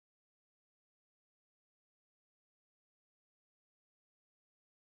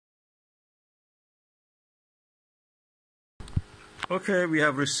Okay, we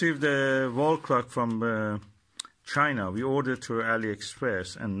have received a wall clock from China. We ordered through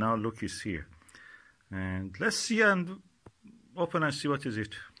AliExpress, and now look, is here. And let's see and open and see what is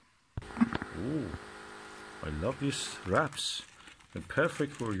it. Ooh, I love these wraps. They're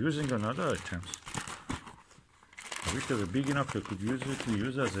perfect for using on other items. I wish they were big enough I could use it to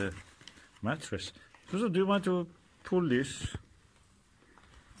use as a mattress. So do you want to pull this?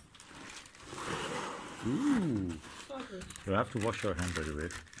 Ooh. We have to wash our hands, by the way,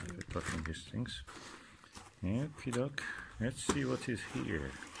 after touching these things. Okie doke. Let's see what is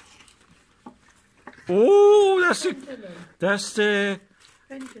here. Oh, that's the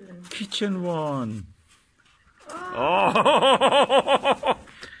kitchen one. Oh,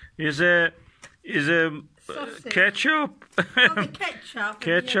 is a ketchup.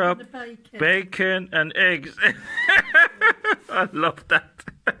 Ketchup, bacon, and eggs. I love that.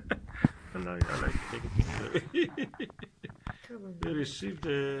 I like taking pictures. They received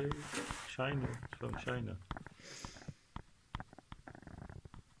from China.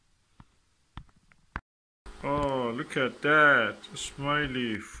 Oh, look at that.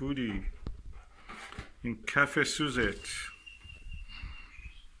 Smiley foodie in Cafe Suzette.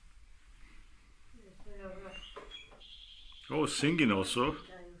 Oh, singing also.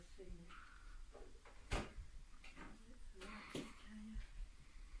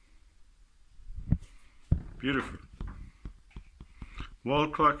 Beautiful. Wall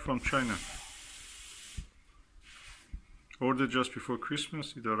clock from China. Ordered just before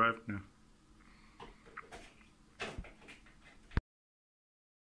Christmas, it arrived now.